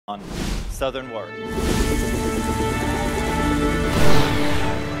on Southern Word.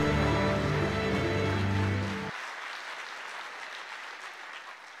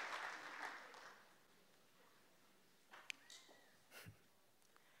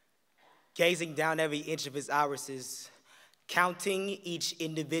 Gazing down every inch of his irises, counting each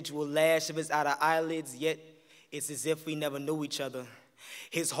individual lash of his outer eyelids, yet it's as if we never knew each other.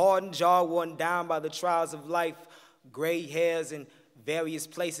 His hardened jaw worn down by the trials of life, gray hairs in various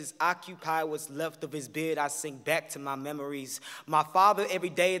places occupy what's left of his beard. I sink back to my memories. My father every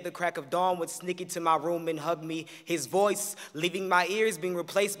day at the crack of dawn would sneak into my room and hug me, his voice leaving my ears being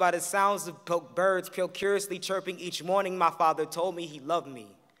replaced by the sounds of birds curiously chirping each morning. My father told me he loved me.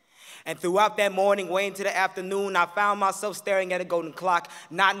 And throughout that morning, way into the afternoon, I found myself staring at a golden clock,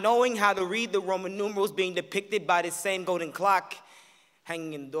 not knowing how to read the Roman numerals being depicted by this same golden clock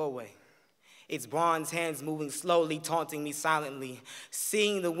hanging in the doorway. Its bronze hands moving slowly, taunting me silently.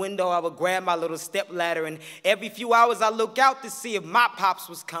 Seeing the window, I would grab my little stepladder, and every few hours I look out to see if my pops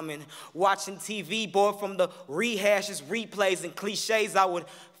was coming. Watching TV, bored from the rehashes, replays, and cliches, I would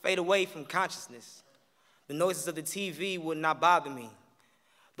fade away from consciousness. The noises of the TV would not bother me.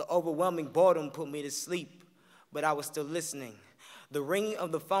 The overwhelming boredom put me to sleep, but I was still listening. The ringing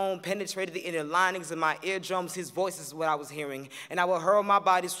of the phone penetrated the inner linings of my eardrums. His voice is what I was hearing. And I would hurl my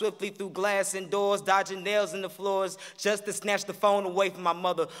body swiftly through glass and doors, dodging nails in the floors, just to snatch the phone away from my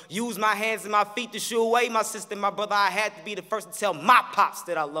mother. Use my hands and my feet to shoo away my sister and my brother. I had to be the first to tell my pops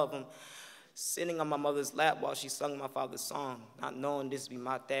that I love him. Sitting on my mother's lap while she sung my father's song, not knowing this would be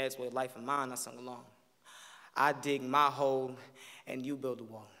my dad's way of life and mine, I sung along. I dig my hole and you build a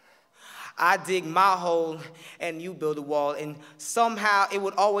wall. I dig my hole and you build a wall. And somehow it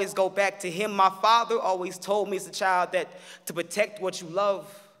would always go back to him. My father always told me as a child that to protect what you love,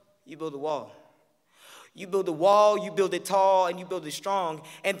 you build a wall. You build a wall, you build it tall, and you build it strong.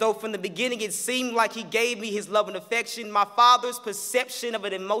 And though from the beginning it seemed like he gave me his love and affection, my father's perception of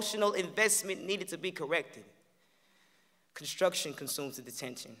an emotional investment needed to be corrected. Construction consumes the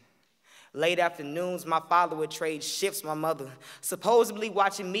attention. Late afternoons, my father would trade shifts with my mother, supposedly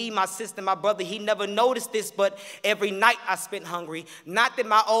watching me, my sister, my brother. He never noticed this, but every night I spent hungry. Not that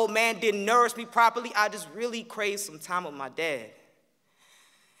my old man didn't nourish me properly, I just really craved some time with my dad.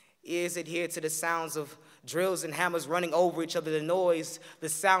 Ears adhered to the sounds of drills and hammers running over each other. The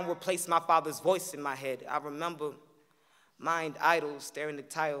sound replaced my father's voice in my head. I remember, mind idle, staring at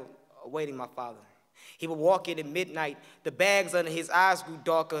the tile, awaiting my father. He would walk in at midnight. The bags under his eyes grew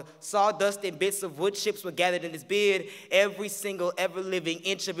darker. Sawdust and bits of wood chips were gathered in his beard. Every single ever-living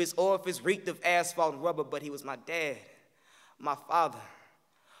inch of his orifice reeked of asphalt and rubber, but he was my dad, my father,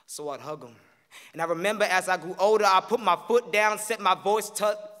 so I'd hug him. And I remember as I grew older, I put my foot down, set my voice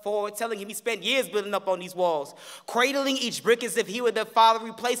forward, telling him he spent years building up on these walls, cradling each brick as if he were the father,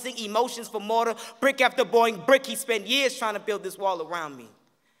 replacing emotions for mortar. Brick after boring brick, he spent years trying to build this wall around me.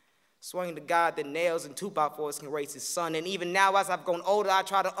 Swearing to God that nails and 2x4s can raise his son. And even now, as I've grown older, I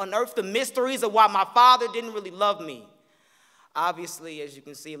try to unearth the mysteries of why my father didn't really love me. Obviously, as you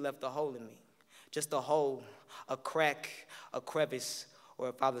can see, it left a hole in me. Just a hole, a crack, a crevice,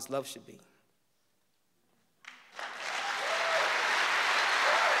 where a father's love should be.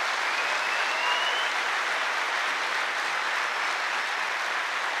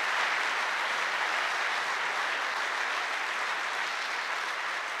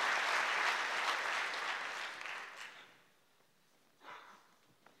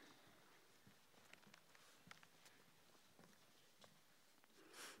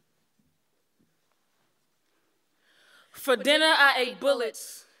 For dinner, I ate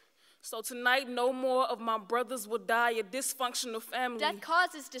bullets. So tonight, no more of my brothers will die, a dysfunctional family. Death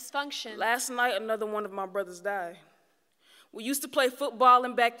causes dysfunction. Last night, another one of my brothers died. We used to play football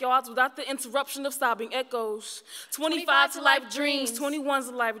in backyards without the interruption of sobbing echoes. 25 to life dreams, 21's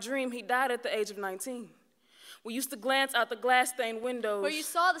a life dream. He died at the age of 19. We used to glance out the glass-stained windows. Where you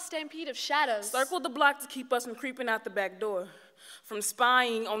saw the stampede of shadows. Circle the block to keep us from creeping out the back door. From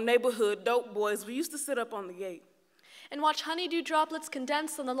spying on neighborhood dope boys, we used to sit up on the gate. And watch honeydew droplets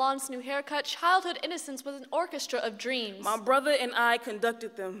condense on the lawn's new haircut. Childhood innocence was an orchestra of dreams. My brother and I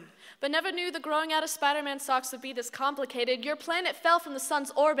conducted them. But never knew the growing out of Spider-Man socks would be this complicated. Your planet fell from the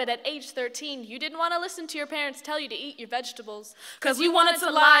sun's orbit at age 13. You didn't want to listen to your parents tell you to eat your vegetables. Because we wanted to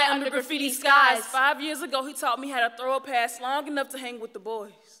lie under graffiti skies. 5 years ago, he taught me how to throw a pass long enough to hang with the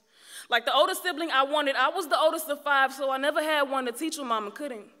boys. Like the oldest sibling I wanted, I was the oldest of 5, so I never had one to teach when mama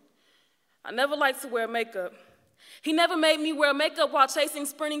couldn't. I never liked to wear makeup. He never made me wear makeup while chasing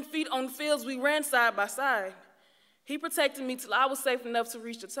sprinting feet on fields we ran side by side. He protected me till I was safe enough to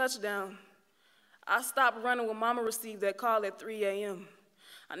reach the touchdown. I stopped running when mama received that call at 3 a.m.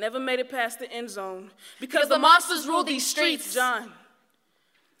 I never made it past the end zone because the monsters rule these streets. John,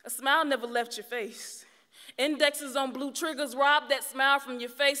 a smile never left your face. Indexes on blue triggers robbed that smile from your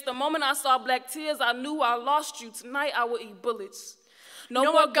face. The moment I saw black tears, I knew I lost you. Tonight I will eat bullets.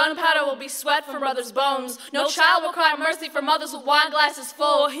 No more gunpowder will be sweat from brothers' bones. No child will cry mercy for mothers with wine glasses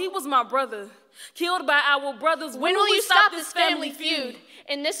full. He was my brother, killed by our brothers. When will you stop this family feud?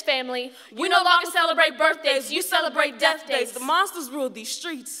 In this family, we no longer celebrate birthdays, you celebrate death days. The monsters rule these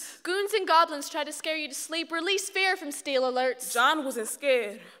streets. Goons and goblins try to scare you to sleep. Release fear from steal alerts. John wasn't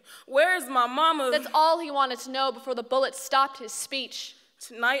scared. Where is my mama? That's all he wanted to know before the bullets stopped his speech.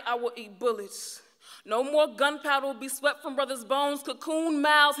 Tonight I will eat bullets. No more gunpowder will be swept from brothers' bones. Cocoon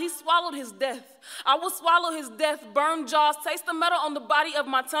mouths, he swallowed his death. I will swallow his death. Burned jaws, taste the metal on the body of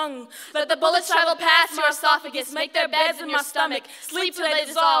my tongue. Let the bullets travel past your esophagus, make their beds in my stomach. Sleep till they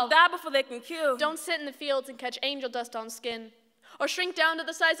dissolve, die before they can kill. Don't sit in the fields and catch angel dust on skin. Or shrink down to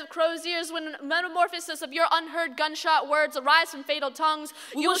the size of crow's ears when metamorphosis of your unheard gunshot words arise from fatal tongues.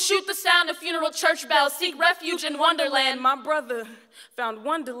 You will shoot the sound of funeral church bells, seek refuge in Wonderland. My brother found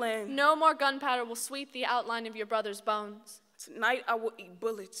Wonderland. No more gunpowder will sweep the outline of your brother's bones. Tonight I will eat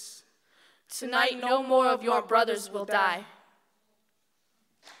bullets. Tonight no more of your brothers will die.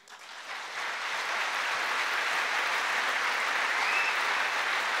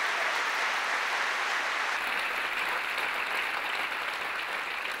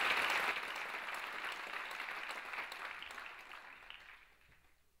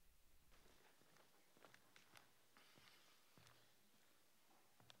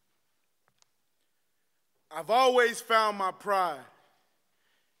 I've always found my pride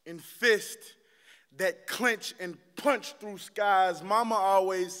in fists that clench and punch through skies. Mama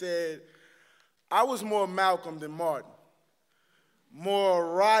always said I was more Malcolm than Martin,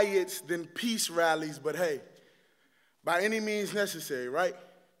 more riots than peace rallies, but hey, by any means necessary, right?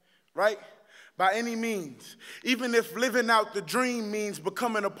 Right? By any means. Even if living out the dream means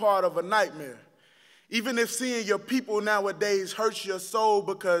becoming a part of a nightmare. Even if seeing your people nowadays hurts your soul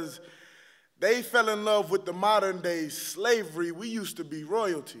because they fell in love with the modern day slavery. We used to be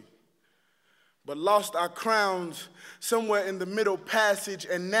royalty, but lost our crowns somewhere in the middle passage.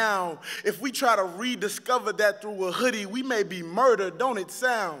 And now, if we try to rediscover that through a hoodie, we may be murdered. Don't it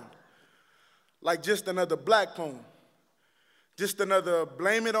sound like just another black poem? Just another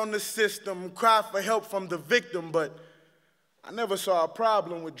blame it on the system, cry for help from the victim. But I never saw a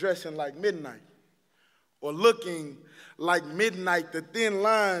problem with dressing like midnight or looking like midnight, the thin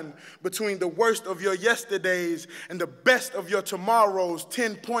line between the worst of your yesterdays and the best of your tomorrows,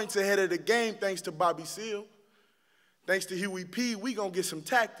 10 points ahead of the game thanks to Bobby Seale. Thanks to Huey P., we gonna get some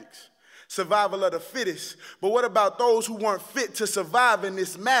tactics. Survival of the fittest. But what about those who weren't fit to survive in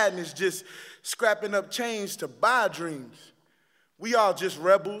this madness, just scrapping up change to buy dreams? We all just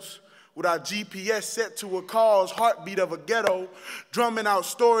rebels with our GPS set to a cause, heartbeat of a ghetto, drumming out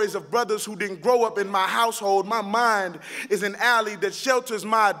stories of brothers who didn't grow up in my household. My mind is an alley that shelters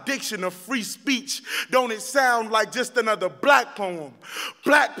my addiction of free speech. Don't it sound like just another black poem?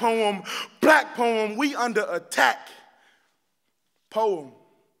 Black poem, black poem, we under attack. Poem.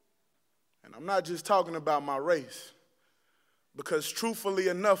 And I'm not just talking about my race, because truthfully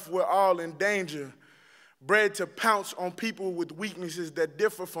enough, we're all in danger. Bred to pounce on people with weaknesses that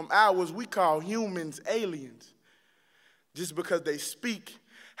differ from ours. We call humans aliens just because they speak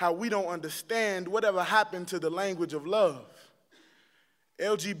how we don't understand whatever happened to the language of love.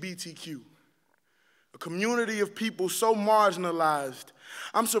 LGBTQ, a community of people so marginalized.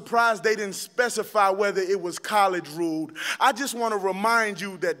 I'm surprised they didn't specify whether it was college ruled. I just want to remind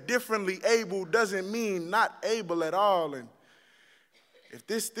you that differently able doesn't mean not able at all. And if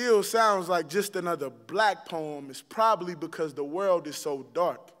this still sounds like just another black poem, it's probably because the world is so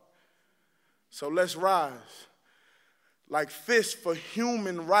dark. So let's rise. Like fists for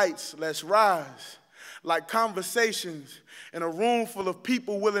human rights, let's rise. Like conversations in a room full of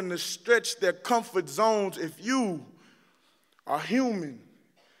people willing to stretch their comfort zones. If you are human,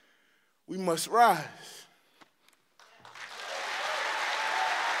 we must rise.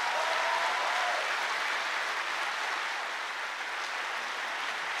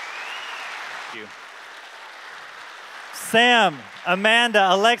 Thank you. Sam,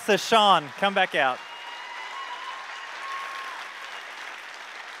 Amanda, Alexa, Sean, come back out.